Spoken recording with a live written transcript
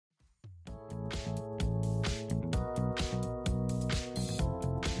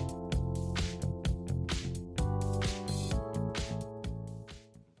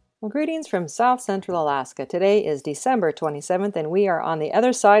Well, greetings from South Central Alaska. Today is December 27th, and we are on the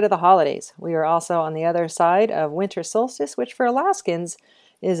other side of the holidays. We are also on the other side of winter solstice, which for Alaskans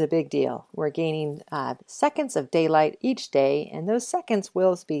is a big deal. We're gaining seconds of daylight each day, and those seconds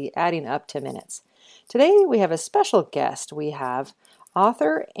will be adding up to minutes. Today we have a special guest. We have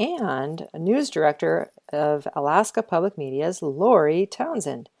author and news director of Alaska Public Media's Lori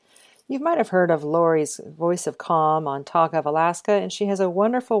Townsend. You might have heard of Lori's Voice of Calm on Talk of Alaska, and she has a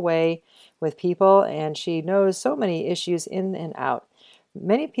wonderful way with people, and she knows so many issues in and out.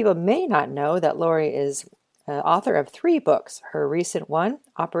 Many people may not know that Lori is author of 3 books. Her recent one,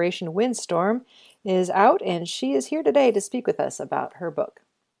 Operation Windstorm, is out, and she is here today to speak with us about her book.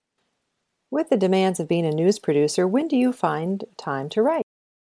 With the demands of being a news producer, when do you find time to write?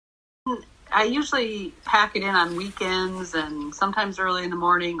 I usually pack it in on weekends and sometimes early in the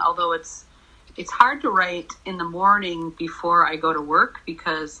morning, although it's hard to write in the morning before I go to work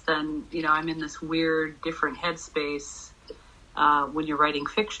because then, I'm in this weird, different headspace when you're writing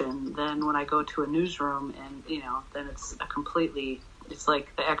fiction than when I go to a newsroom and, then it's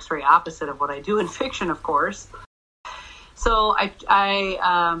like the X-ray opposite of what I do in fiction, of course. So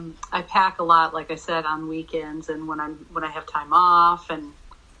I pack a lot, like I said, on weekends and when I have time off, and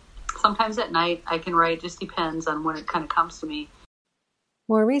sometimes at night I can write. Just depends on when it kind of comes to me.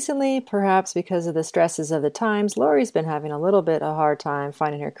 More recently, perhaps because of the stresses of the times, Lori's been having a little bit of a hard time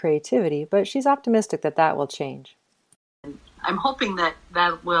finding her creativity, but she's optimistic that will change. I'm hoping that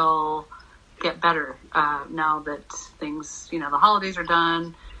will get better now that things, the holidays are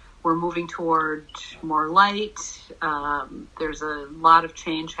done. We're moving toward more light. There's a lot of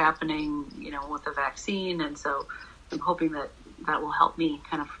change happening, with the vaccine, and so I'm hoping that will help me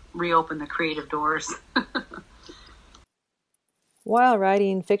kind of reopen the creative doors. While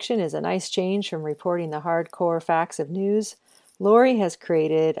writing fiction is a nice change from reporting the hardcore facts of news, Lori has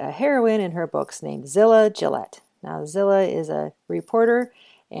created a heroine in her books named Zilla Gillette. Now, Zilla is a reporter,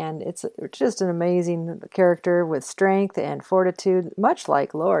 and it's just an amazing character with strength and fortitude, much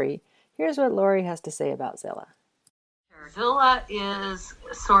like Lori. Here's what Lori has to say about Zilla. Zilla is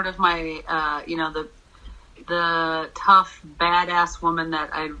sort of my, the tough, badass woman that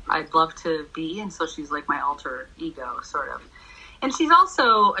I'd love to be, and so she's like my alter ego, sort of. And she's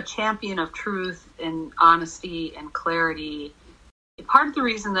also a champion of truth and honesty and clarity. Part of the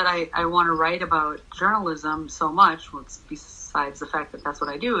reason that I want to write about journalism so much, besides the fact that that's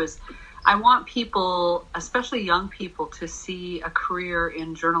what I do, is I want people, especially young people, to see a career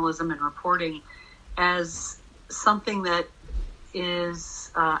in journalism and reporting as something that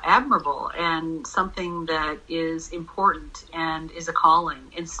is admirable and something that is important and is a calling,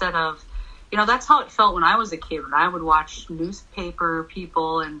 instead of, that's how it felt when I was a kid. When I would watch newspaper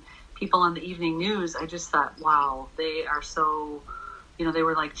people and people on the evening news, I just thought, wow, they are so, they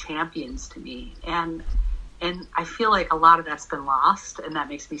were like champions to me. And I feel like a lot of that's been lost, and that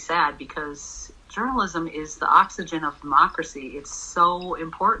makes me sad because journalism is the oxygen of democracy. It's so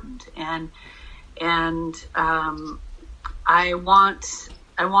important. And I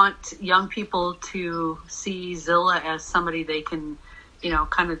want young people to see Zilla as somebody they can,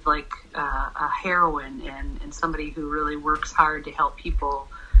 kind of like a heroine and somebody who really works hard to help people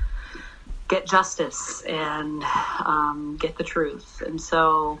get justice and get the truth. And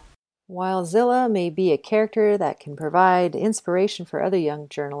so, while Zilla may be a character that can provide inspiration for other young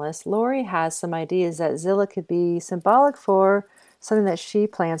journalists, Lori has some ideas that Zilla could be symbolic for something that she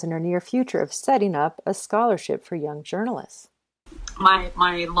plans in her near future of setting up a scholarship for young journalists.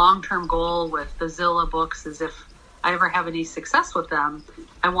 My long-term goal with the Zilla books is, if I ever have any success with them,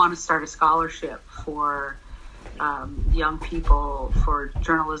 I want to start a scholarship for young people for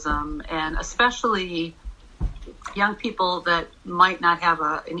journalism, and especially young people that might not have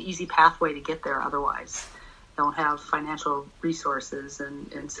an easy pathway to get there otherwise, don't have financial resources,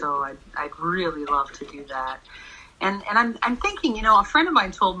 and so I'd really love to do that. And I'm thinking, a friend of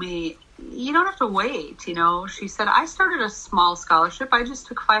mine told me, you don't have to wait. She said, I started a small scholarship. I just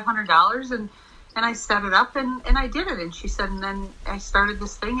took $500 and I set it up and I did it. And she said, and then I started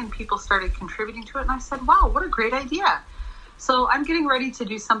this thing and people started contributing to it. And I said, wow, what a great idea. So I'm getting ready to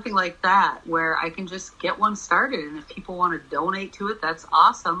do something like that where I can just get one started. And if people want to donate to it, that's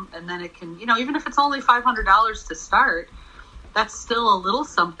awesome. And then it can, even if it's only $500 to start, that's still a little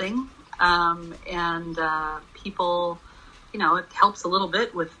something. People, it helps a little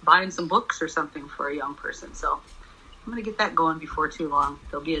bit with buying some books or something for a young person. So I'm going to get that going before too long.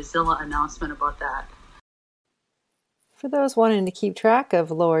 There'll be a Zilla announcement about that. For those wanting to keep track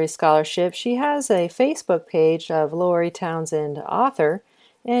of Lori's scholarship, she has a Facebook page of Lori Townsend, author,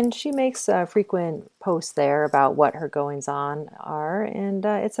 And she makes frequent posts there about what her goings on are, and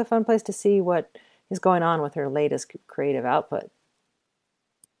it's a fun place to see what is going on with her latest creative output.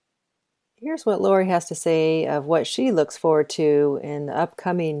 Here's what Lori has to say of what she looks forward to in the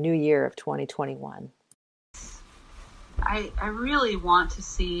upcoming new year of 2021. I really want to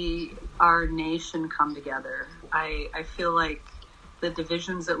see our nation come together. I feel like the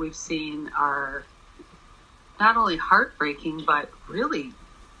divisions that we've seen are not only heartbreaking, but really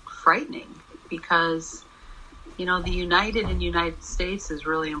frightening because, the united and United States is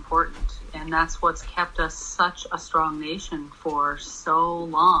really important. And that's what's kept us such a strong nation for so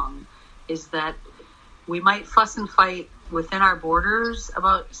long, is that we might fuss and fight within our borders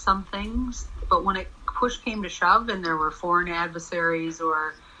about some things, but when push came to shove and there were foreign adversaries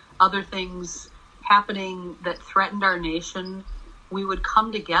or other things happening that threatened our nation, we would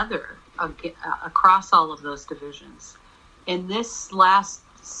come together across all of those divisions. In this last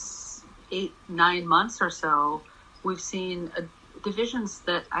 8-9 months or so, we've seen divisions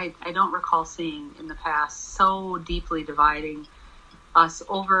that I don't recall seeing in the past, so deeply dividing us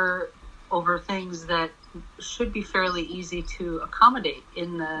over things that should be fairly easy to accommodate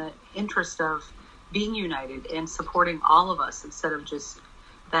in the interest of being united and supporting all of us instead of just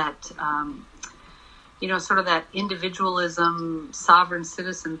that, sort of that individualism, sovereign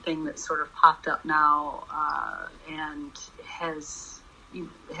citizen thing that sort of popped up now and has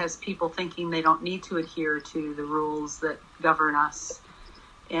people thinking they don't need to adhere to the rules that govern us.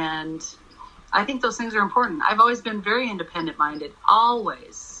 And I think those things are important. I've always been very independent-minded,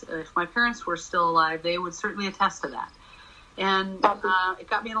 always. If my parents were still alive, they would certainly attest to that. And it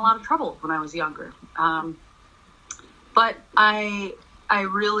got me in a lot of trouble when I was younger. But I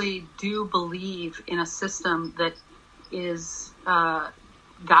really do believe in a system that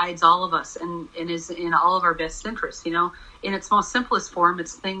guides all of us and is in all of our best interests. In its most simplest form,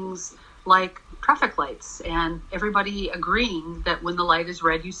 it's things like traffic lights and everybody agreeing that when the light is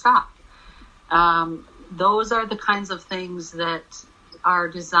red, you stop. Those are the kinds of things that are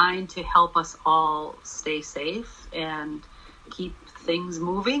designed to help us all stay safe and keep things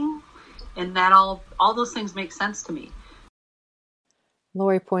moving. And that all those things make sense to me.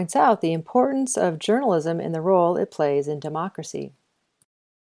 Lori points out the importance of journalism in the role it plays in democracy.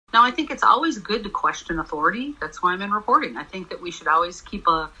 Now, I think it's always good to question authority. That's why I'm in reporting. I think that we should always keep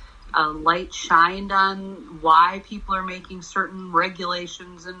a light shined on why people are making certain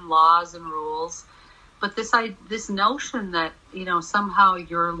regulations and laws and rules. But this notion that, somehow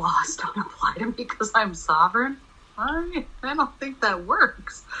your laws don't apply to me because I'm sovereign, I don't think that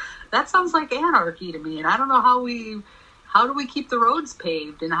works. That sounds like anarchy to me. And I don't know how do we keep the roads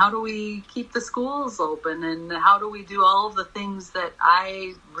paved, and how do we keep the schools open, and how do we do all of the things that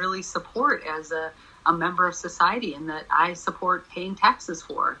I really support as a member of society and that I support paying taxes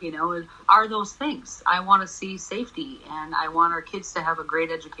for, are those things. I want to see safety, and I want our kids to have a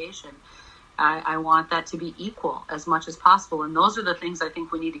great education. I want that to be equal as much as possible. And those are the things I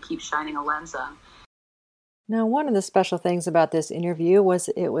think we need to keep shining a lens on. Now, one of the special things about this interview was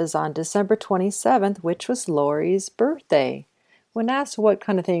it was on December 27th, which was Lori's birthday. When asked what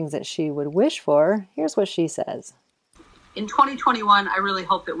kind of things that she would wish for, here's what she says. In 2021, I really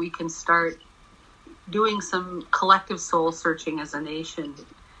hope that we can start doing some collective soul searching as a nation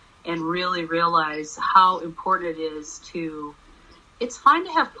and really realize how important it is to, it's fine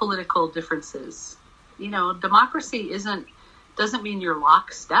to have political differences. Democracy doesn't mean you're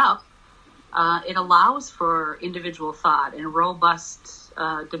lockstep. It allows for individual thought and robust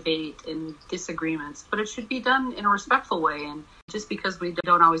debate and disagreements, but it should be done in a respectful way. And just because we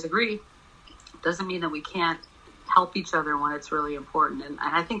don't always agree doesn't mean that we can't help each other when it's really important. And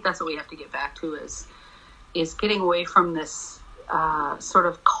I think that's what we have to get back to is getting away from this sort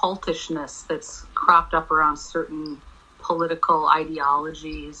of cultishness that's cropped up around certain political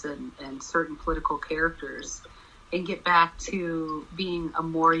ideologies and certain political characters, and get back to being a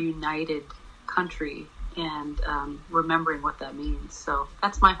more united country and remembering what that means. So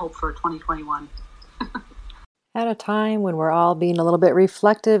that's my hope for 2021. At a time when we're all being a little bit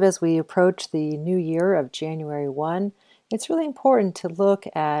reflective as we approach the new year of January 1, it's really important to look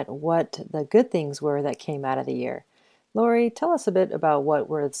at what the good things were that came out of the year. Lori, tell us a bit about what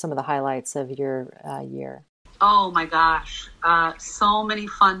were some of the highlights of your year. Oh my gosh. So many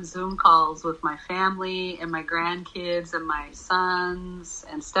fun Zoom calls with my family and my grandkids and my sons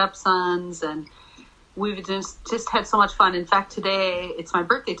and stepsons. And we've just had so much fun. In fact, today, it's my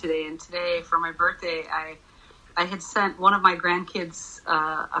birthday today. And today for my birthday, I had sent one of my grandkids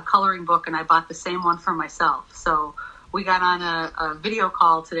a coloring book, and I bought the same one for myself. So we got on a video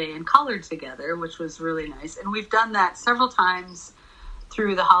call today and colored together, which was really nice. And we've done that several times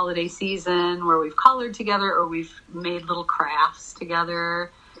through the holiday season where we've colored together or we've made little crafts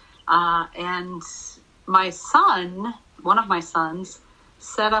together. And my son, one of my sons,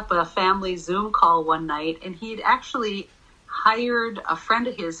 set up a family Zoom call one night, and he'd actually hired a friend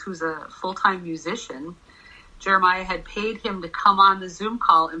of his who's a full-time musician. Jeremiah had paid him to come on the Zoom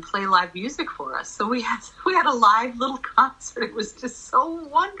call and play live music for us. So we had a live little concert. It was just so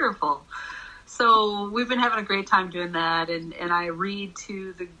wonderful. So we've been having a great time doing that, and I read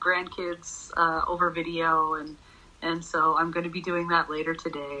to the grandkids over video, and so I'm going to be doing that later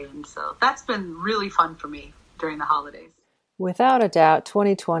today. And so that's been really fun for me during the holidays. Without a doubt,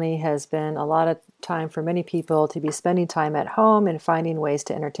 2020 has been a lot of time for many people to be spending time at home and finding ways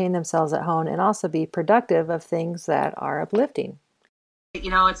to entertain themselves at home and also be productive of things that are uplifting.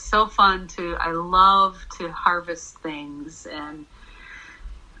 You know, it's so fun I love to harvest things, and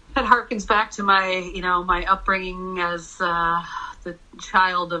that harkens back to my upbringing as the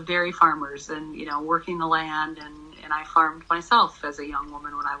child of dairy farmers and, working the land, and I farmed myself as a young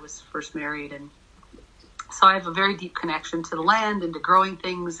woman when I was first married, and so I have a very deep connection to the land and to growing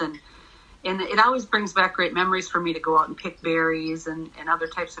things, and it always brings back great memories for me to go out and pick berries and other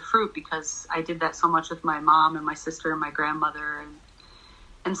types of fruit, because I did that so much with my mom and my sister and my grandmother,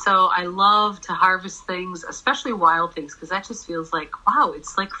 and so I love to harvest things, especially wild things, because that just feels like, wow,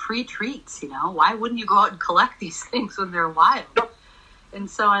 it's like free treats, Why wouldn't you go out and collect these things when they're wild? And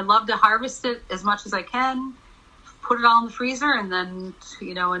so I love to harvest it as much as I can, put it all in the freezer, and then,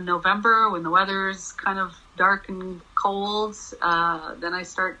 in November when the weather's kind of dark and cold, then I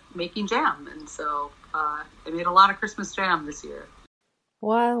start making jam. And so I made a lot of Christmas jam this year.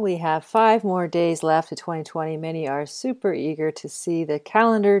 While we have 5 more days left to 2020, many are super eager to see the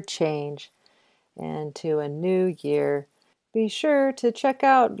calendar change and to a new year. Be sure to check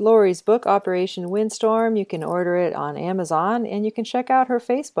out Lori's book, Operation Windstorm. You can order it on Amazon, and you can check out her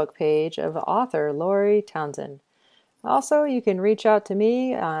Facebook page of author Lori Townsend. Also, you can reach out to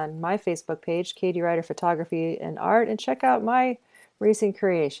me on my Facebook page, Katie Ryder Photography and Art, and check out my recent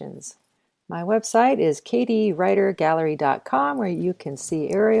creations. My website is katierydergallery.com, where you can see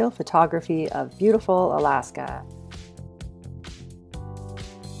aerial photography of beautiful Alaska.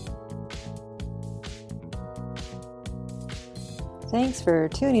 Thanks for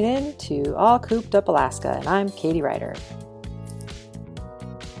tuning in to All Cooped Up Alaska, and I'm Katie Ryder.